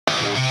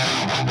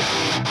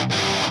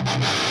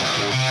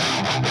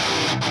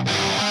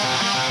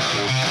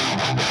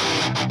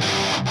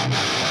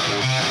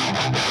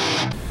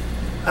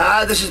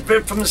Hi, this is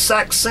Biff from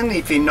Saxon.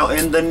 If you're not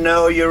in the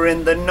know, you're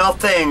in the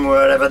nothing,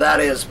 wherever that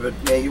is. But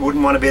yeah, you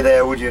wouldn't want to be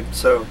there, would you?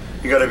 So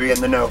you got to be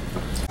in the know.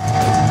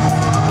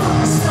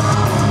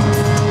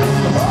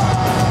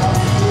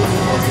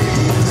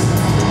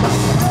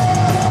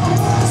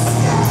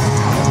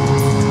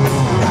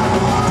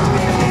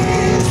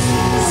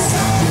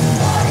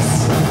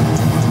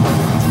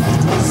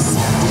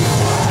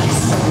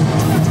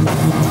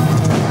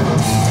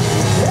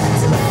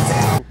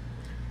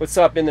 What's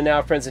up, In the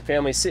Now friends and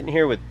family? Sitting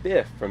here with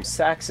Biff from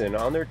Saxon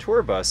on their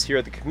tour bus here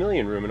at the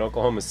Chameleon Room in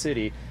Oklahoma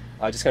City.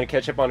 Just going to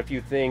catch up on a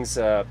few things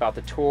about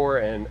the tour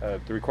and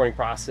the recording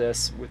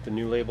process with the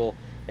new label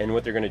and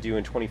what they're going to do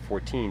in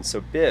 2014.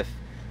 So Biff,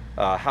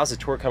 how's the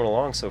tour coming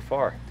along so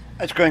far?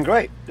 It's going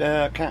great.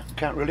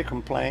 Can't really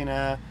complain.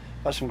 Had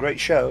some great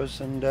shows,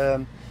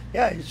 and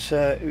yeah,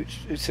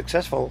 it's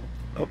successful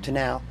up to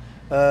now.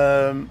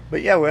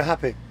 But yeah, we're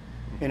happy.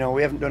 You know,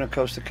 we haven't done a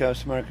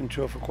coast-to-coast American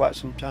tour for quite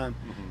some time.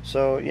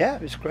 So yeah,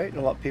 it's great.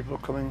 A lot of people are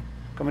coming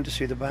to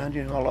see the band.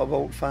 You know, a lot of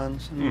old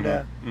fans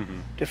and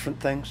different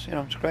things. You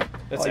know, it's great.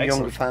 That's a lot of excellent.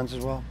 younger fans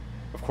as well.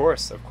 Of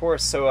course, of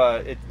course. So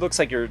it looks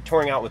like you're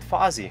touring out with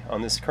Fozzy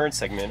on this current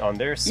segment on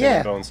their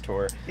Sin Bones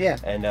tour. Yeah.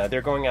 And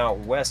they're going out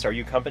west. Are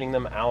you accompanying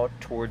them out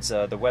towards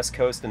the west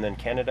coast and then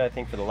Canada, I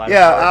think, for the latter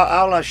Yeah, part?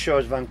 our last show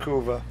is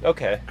Vancouver.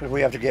 Okay. Because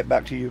we have to get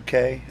back to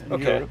UK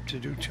and Europe to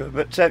do tour.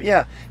 But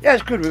yeah,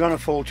 it's good. We're on a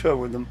full tour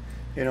with them.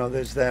 You know,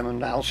 there's them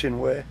and Alcyon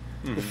Way,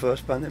 the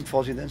first band, then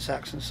Fozzy, then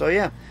Saxon. So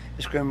yeah,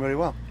 it's going really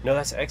well. No,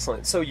 that's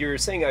excellent. So you're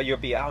saying you'll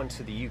be out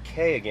into the UK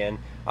again.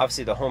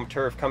 Obviously, the home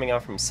turf coming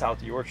out from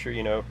South Yorkshire.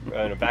 You know,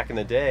 back in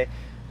the day,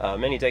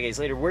 many decades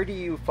later. Where do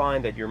you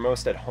find that you're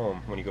most at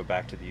home when you go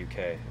back to the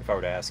UK? If I were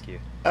to ask you.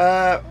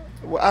 Well,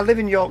 I live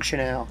in Yorkshire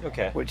now,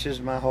 which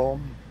is my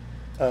home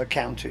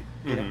county.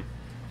 You know.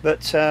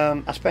 But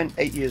I spent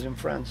 8 years in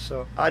France,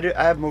 so I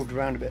have moved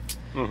around a bit.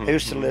 I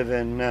used to live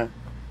in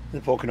the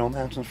Pocono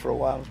Mountains for a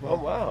while as well.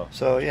 Oh wow!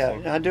 So yeah,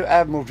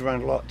 I've moved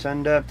around a lot,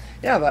 and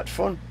yeah, I've had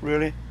fun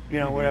really. You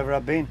know, wherever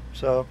I've been.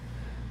 So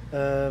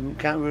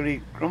can't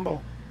really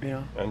grumble. You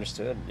know.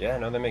 Understood. Yeah,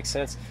 no, that makes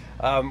sense.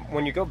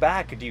 When you go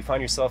back, do you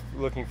find yourself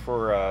looking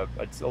for a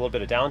little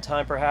bit of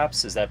downtime,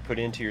 perhaps? Is that put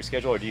into your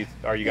schedule, or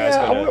are you guys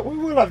going to? We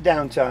will have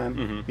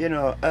downtime. You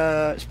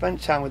know,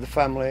 spend time with the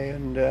family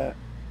and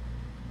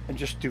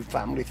just do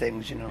family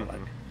things. You know, like.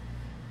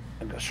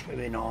 And go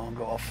swimming or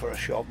go off for a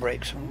short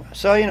break somewhere.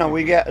 So you know,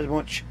 we get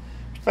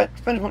spend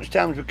as much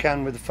time as we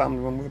can with the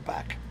family when we're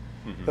back.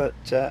 But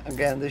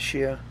again, this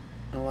year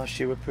and last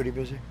year we're pretty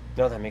busy.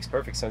 No, that makes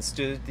perfect sense.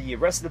 Do the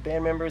rest of the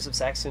band members of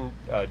Saxon,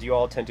 do you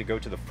all tend to go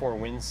to the four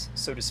winds,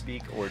 so to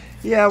speak, or?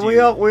 Yeah, we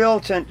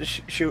all tend to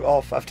shoot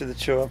off after the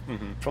tour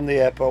from the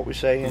airport. We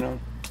say, you know,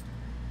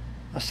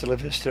 hasta la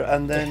vista,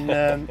 and then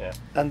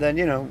and then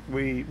you know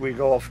we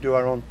go off, do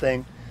our own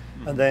thing,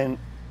 and then.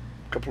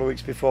 Couple of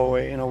weeks before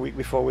a week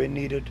before we're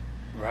needed,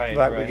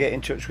 right, we get in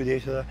touch with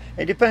each other.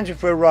 It depends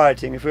if we're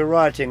writing. If we're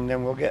writing,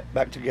 then we'll get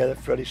back together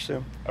pretty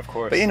soon. Of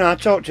course. But you know, I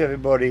talk to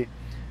everybody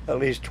at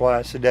least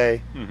twice a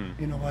day.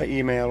 You know, by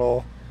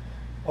email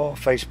or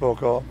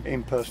Facebook or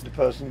in person to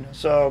person. You know.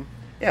 So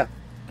yeah.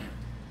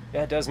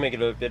 Yeah, it does make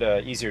it a bit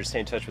easier to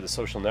stay in touch with the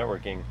social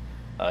networking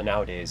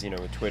nowadays. You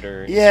know, with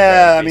Twitter.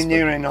 Yeah, Instagram, I mean, Facebook,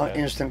 you're in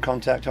instant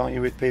contact, aren't you,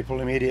 with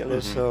people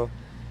immediately? So,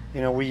 you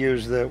know, we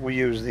use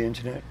the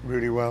internet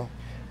really well.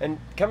 And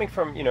coming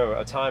from, you know,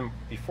 a time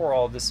before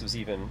all of this was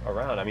even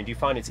around, I mean, do you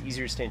find it's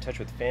easier to stay in touch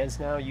with fans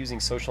now using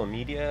social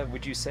media,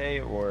 would you say,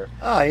 or?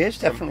 Oh, yeah, it's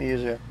definitely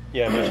easier.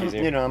 Yeah, much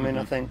easier. You know, I mean,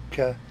 I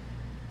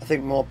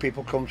think more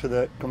people come to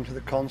the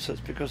concerts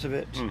because of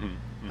it,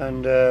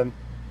 and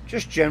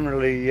just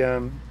generally,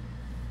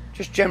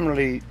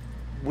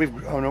 we've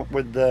grown up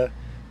with the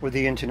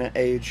internet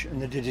age and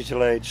the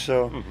digital age,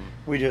 so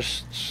we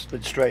just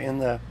slid straight in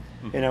there.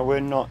 You know, we're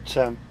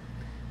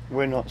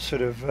not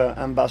sort of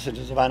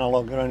ambassadors of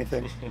analog or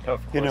anything. No,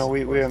 you know,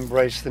 we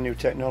embrace the new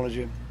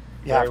technology.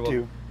 You have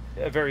to.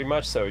 Yeah, very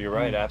much so. You're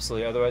right,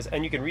 absolutely. Otherwise,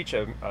 and you can reach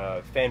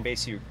a fan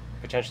base you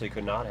potentially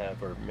could not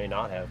have or may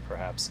not have,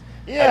 perhaps.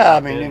 Yeah, I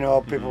mean, you know,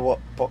 people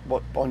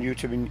what on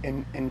YouTube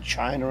in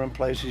China and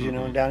places, you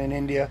know, and down in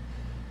India,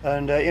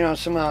 and you know,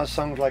 some of our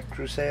songs like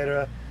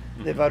Crusader,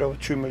 they've had over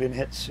 2 million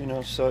hits. You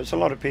know, so it's a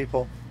lot of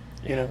people.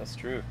 You know. That's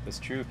true. That's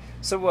true.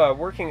 So,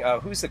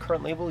 who's the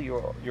current label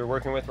you're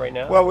working with right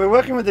now? Well, we're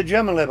working with a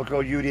German label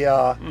called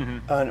UDR,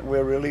 and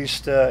we're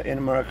released in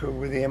America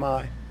with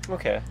EMI.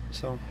 Okay.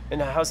 So.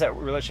 And how's that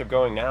relationship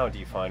going now? Do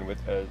you find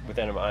with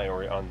NMI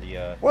or on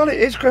the? Well,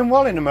 it's going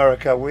well in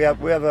America. We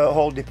have a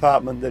whole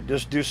department that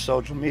just does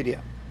social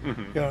media. You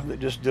know, that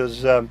just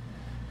does. You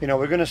know,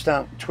 we're going to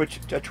start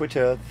a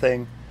Twitter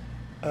thing.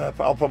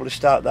 I'll probably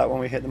start that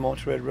when we hit the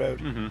Motorhead Road,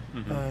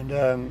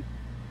 and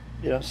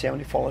you know, see how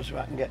many followers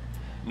I can get.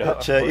 No,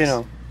 but you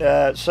know,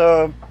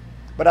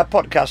 but I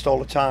podcast all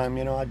the time.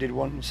 You know, I did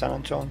one in San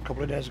Antonio a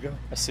couple of days ago.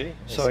 I see.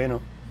 So you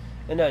know.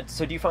 And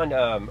so do you find,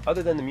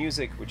 other than the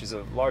music, which is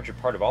a larger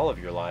part of all of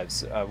your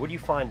lives, what do you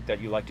find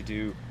that you like to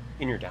do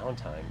in your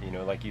downtime? You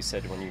know, like you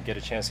said, when you get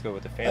a chance to go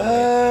with the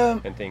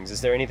family and things.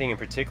 Is there anything in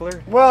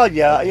particular? Well,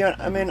 yeah,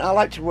 I mean, I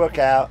like to work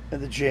out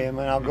at the gym,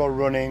 and I'll go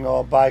running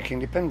or biking,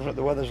 depends on what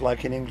the weather's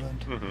like in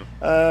England.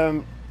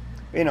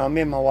 You know,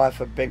 me and my wife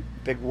are big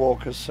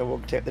walkers, so we'll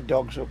take the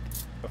dogs up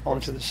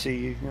onto the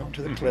sea, you know,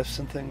 to the cliffs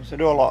and things. I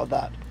do a lot of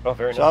that. Oh,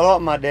 very nice. So a lot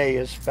of my day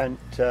is spent,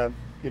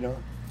 you know,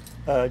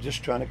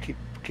 just trying to keep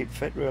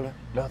fit, really.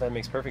 No, that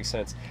makes perfect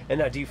sense.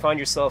 And do you find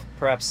yourself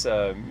perhaps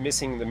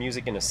missing the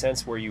music in a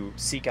sense where you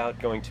seek out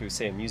going to,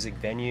 say, a music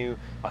venue,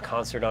 a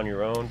concert on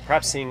your own,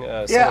 perhaps seeing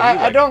Yeah,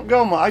 I don't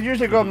go much. I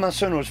usually go when my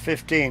son was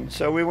 15,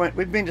 so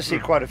we've been to see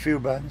quite a few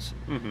bands.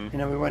 You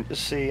know,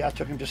 I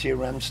took him to see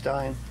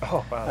Rammstein.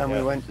 Oh, wow. And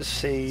we went to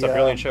see... It's a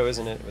brilliant show,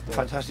 isn't it? With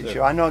fantastic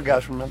show. I know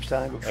guys from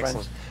Rammstein, good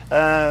friends.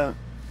 I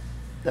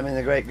mean,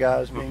 they're great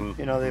guys. I mean,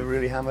 you know, they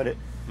really hammered it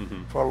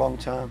for a long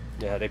time.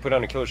 Yeah, they put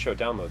on a killer show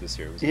Download this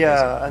year. It was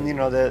yeah, amazing. and you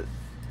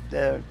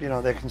know, you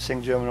know, they can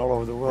sing German all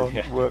over the world.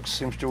 Yeah. Works,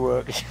 seems to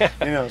work. Yeah.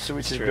 You know, so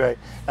which is True. great.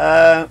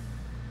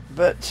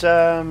 But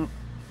I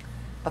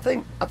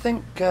think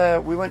I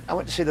went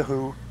to see the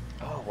Who.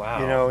 Oh, wow.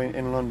 You know,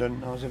 in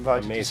London. I was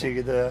invited to see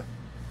the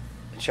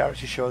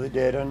charity show they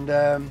did,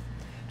 and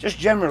just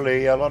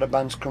generally a lot of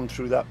bands come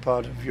through that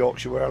part of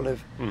Yorkshire where I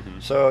live.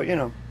 So you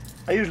know,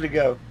 I usually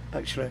go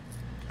actually.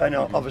 I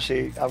know,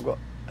 obviously, I've got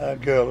a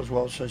girl as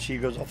well, so she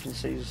goes off and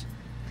sees,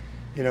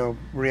 you know,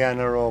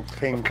 Rihanna or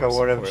Pink or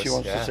whatever she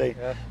wants to see.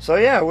 Yeah. So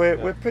yeah,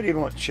 we're pretty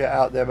much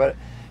out there, but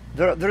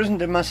there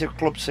isn't a massive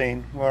club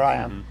scene where I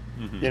am.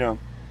 You know,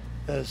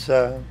 there's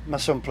my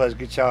son plays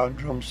guitar and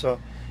drums, so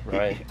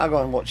I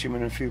go and watch him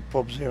in a few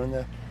pubs here and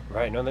there.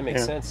 Right, no, that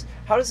makes sense.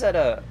 How's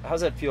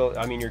that feel?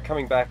 I mean, you're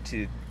coming back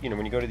to, you know,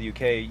 when you go to the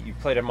UK, you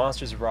played at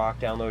Monsters of Rock,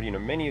 Download, you know,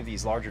 many of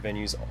these larger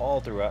venues all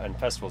throughout, and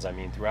festivals, I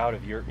mean, throughout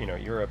of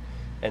Europe.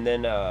 And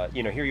then,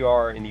 you know, here you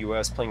are in the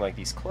US playing like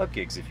these club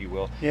gigs, if you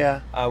will.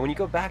 Yeah. When you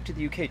go back to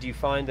the UK, do you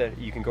find that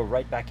you can go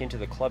right back into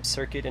the club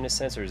circuit in a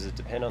sense, or does it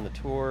depend on the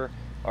tour?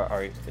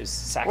 Is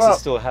Saxon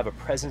still have a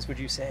presence, would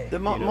you say?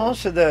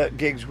 Most of the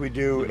gigs we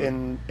do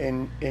in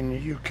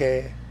the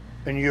UK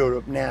and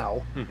Europe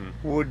now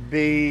would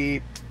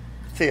be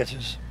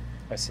theatres.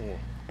 I see.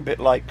 A bit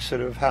like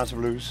sort of House of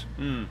Blues.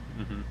 You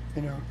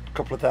know, a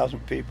couple of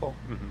thousand people.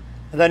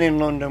 And then in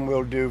London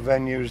we'll do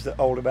venues that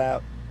hold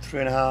about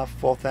 3,500,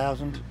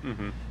 4,000.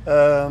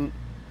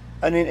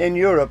 And in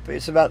Europe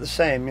it's about the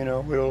same. You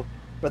know,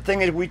 the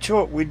thing is we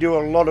do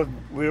a lot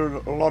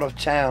of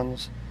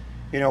towns.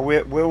 You know,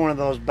 we're one of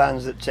those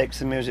bands that takes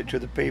the music to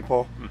the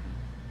people.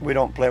 We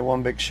don't play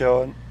one big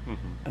show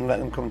and let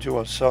them come to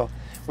us. So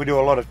we do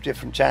a lot of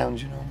different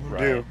towns. You know, we'll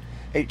do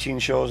 18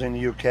 shows in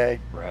the UK.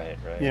 Right.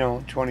 You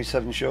know,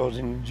 27 shows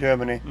in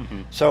Germany.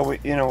 So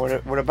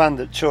we're a band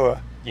that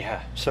tour.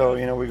 Yeah. So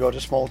you know, we go to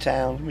small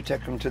towns, we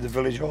take them to the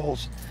village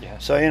halls. Yeah.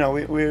 So you know,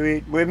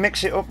 we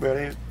mix it up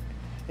really.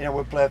 You know,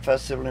 we'll play a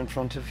festival in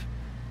front of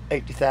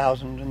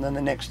 80,000, and then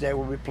the next day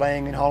we'll be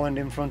playing in Holland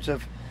in front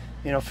of,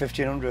 you know,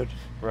 1,500.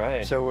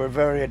 Right. So we're a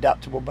very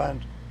adaptable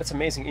band. That's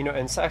amazing. You know,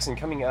 and Saxon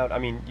coming out. I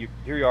mean,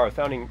 here you are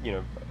founding, you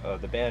know,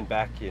 the band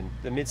back in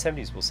the mid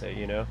 '70s, we'll say.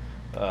 You know,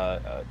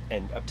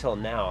 and up till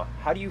now,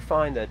 how do you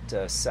find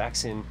that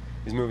Saxon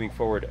is moving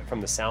forward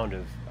from the sound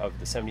of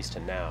the '70s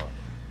to now?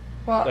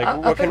 Well,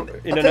 like,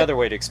 another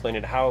way to explain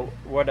it,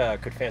 what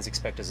could fans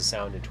expect as a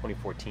sound in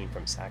 2014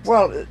 from Saxon?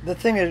 Well, the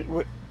thing is,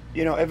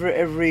 you know,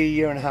 every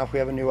year and a half we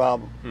have a new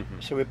album,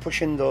 so we're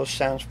pushing those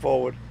sounds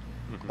forward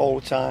all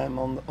the time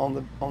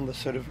on the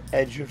sort of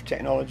edge of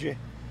technology.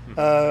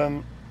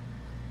 You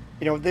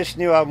know, this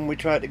new album we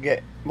tried to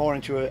get more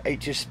into an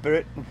 80s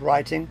spirit of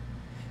writing,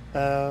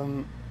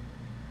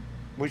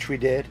 which we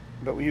did,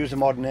 but we use the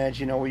modern edge.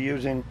 You know, we're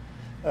using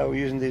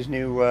these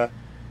new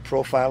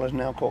profilers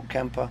now called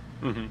Kemper.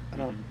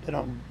 They're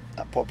not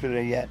that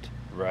popular yet,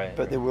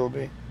 but they will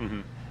be.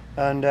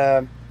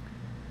 And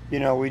you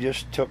know, we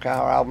just took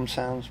our album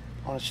sounds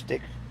on a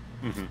stick,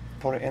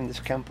 put it in this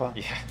Kemper.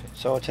 Yeah.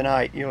 So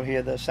tonight you'll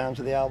hear the sounds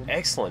of the album.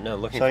 Excellent. No,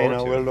 looking forward to it.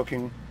 So you know, we're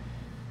looking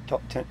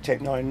top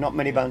technology. Not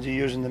many bands are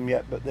using them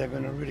yet, but they're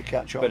going to really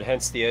catch on. But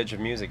hence the edge of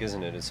music,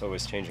 isn't it? It's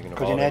always changing and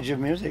evolving. Because in edge of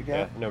music,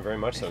 yeah. No, very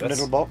much so. It's a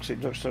little box.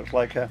 It looks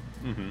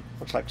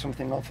like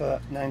something off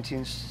a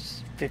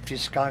 1950s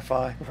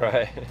sci-fi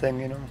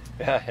thing, you know.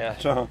 Yeah.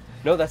 So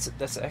no, that's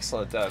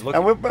excellent.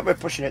 And we're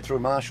pushing it through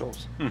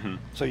Marshalls,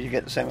 so you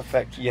get the same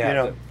effect. Yeah, you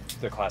know.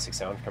 The classic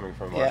sound coming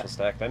from a Marshall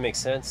stack. That makes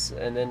sense.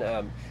 And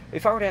then,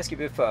 if I were to ask you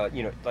if,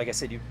 you know, like I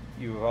said,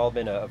 you've all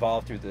been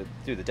evolved through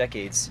the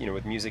decades, you know,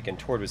 with music and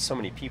toured with so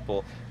many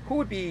people. Who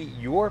would be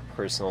your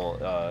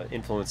personal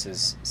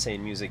influences, say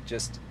in music,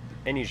 just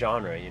any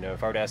genre? You know,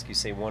 if I were to ask you,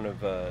 say one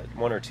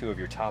or two of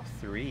your top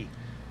three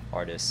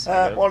artists.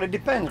 Well, it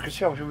depends,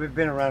 because obviously we've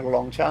been around a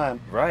long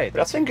time. Right.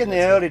 But I think in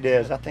the early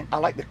days, I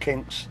like the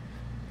Kinks.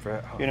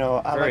 You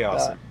know, I very like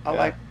awesome.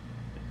 I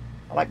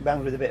like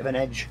bands with a bit of an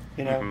edge.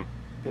 You know.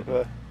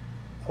 I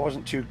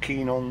wasn't too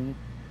keen on,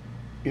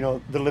 you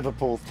know, the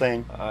Liverpool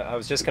thing. I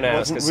was just going to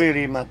ask. It wasn't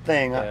really my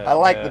thing. I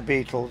like the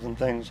Beatles and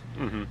things,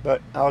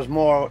 but I was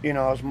more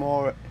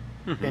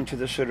into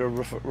the sort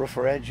of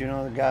rougher edge, you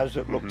know, the guys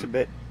that looked a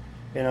bit,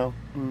 you know,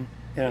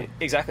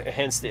 exactly.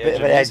 Hence the bit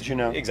of an edge, you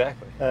know.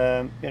 Exactly.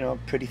 You know,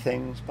 Pretty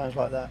Things, bands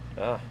like that.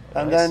 Ah,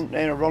 and nice. then,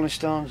 you know, Rolling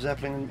Stones,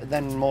 Zeppelin, and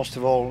then most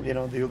of all, you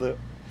know, the other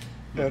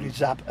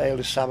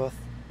early Sabbath.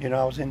 You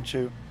know, I was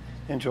into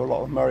a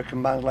lot of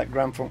American bands like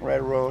Grand Funk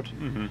Railroad,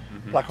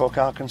 Black Hawk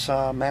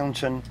Arkansas,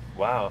 Mountain.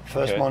 Wow.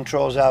 First okay.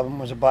 Montrose album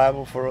was a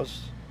Bible for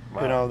us.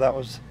 Wow. You know, that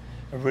was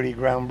a really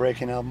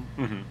groundbreaking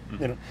album.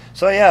 You know,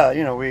 so yeah,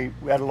 you know, we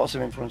had lots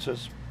of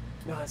influences.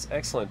 No, that's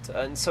excellent.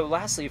 And so,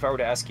 lastly, if I were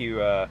to ask you,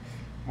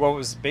 what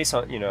was based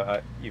on, you know,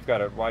 you've got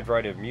a wide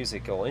variety of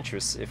musical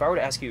interests. If I were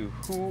to ask you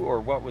who or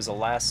what was the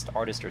last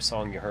artist or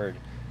song you heard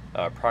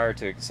prior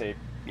to, say,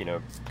 you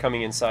know,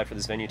 coming inside for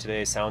this venue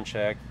today, sound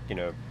check, you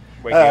know,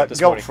 waking up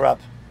this morning? Goldfrapp.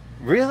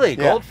 Really?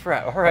 Yeah.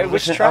 Goldfrapp. All right,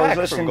 which track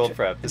from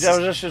Goldfrapp? I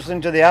was just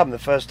listening to the album, the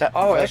first track.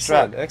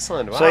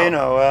 Excellent. Wow. So, you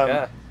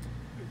know,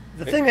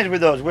 the thing is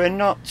with us, we're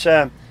not,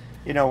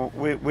 you know,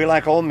 we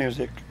like all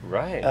music.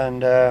 Right.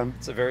 And,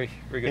 it's a very,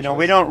 very good you know, choice.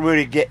 we don't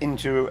really get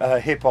into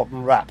hip hop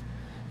and rap.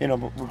 You know,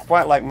 but we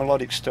quite like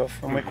melodic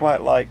stuff, and we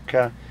quite like,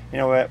 you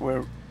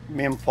know,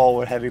 me and Paul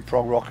were heavy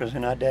prog rockers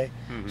in our day.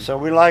 So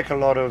we like a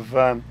lot of,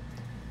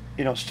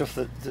 you know, stuff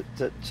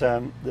that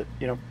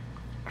you know,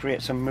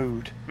 creates a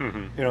mood.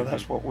 You know,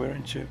 that's what we're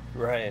into.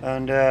 Right.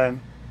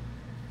 And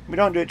we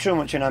don't do it too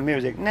much in our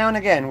music. Now and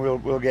again,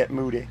 we'll get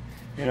moody,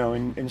 you know,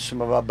 in some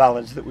of our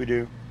ballads that we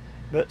do.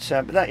 But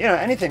that, you know,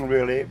 anything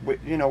really.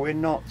 You know, we're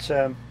not.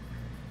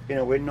 You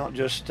know, we're not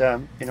just.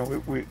 You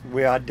know,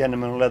 we are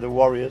denim and leather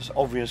warriors,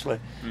 obviously.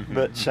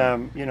 But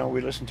you know,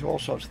 we listen to all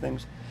sorts of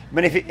things. I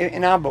mean,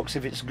 in our books,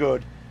 if it's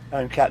good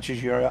and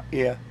catches your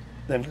ear,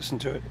 then listen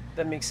to it.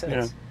 That makes sense. You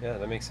know? Yeah,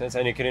 that makes sense.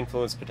 And it could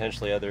influence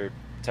potentially other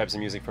types of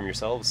music from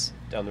yourselves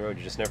down the road.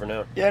 You just never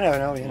know. Yeah, never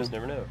know. You just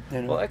never know.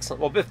 You know. Well, excellent.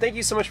 Well, Biff, thank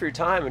you so much for your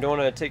time. I don't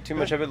want to take too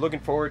much of it. Looking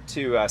forward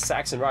to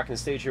Saxon rocking the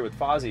stage here with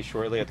Fozzy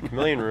shortly at the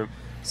Chameleon Room.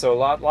 So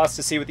lots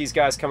to see with these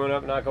guys coming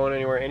up, not going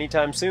anywhere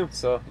anytime soon.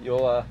 So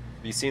you'll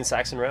be seeing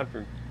Saxon around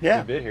for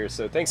a bit here.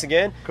 So thanks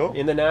again. Cool.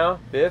 In the now,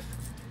 Biff.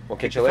 We'll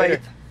catch you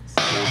later.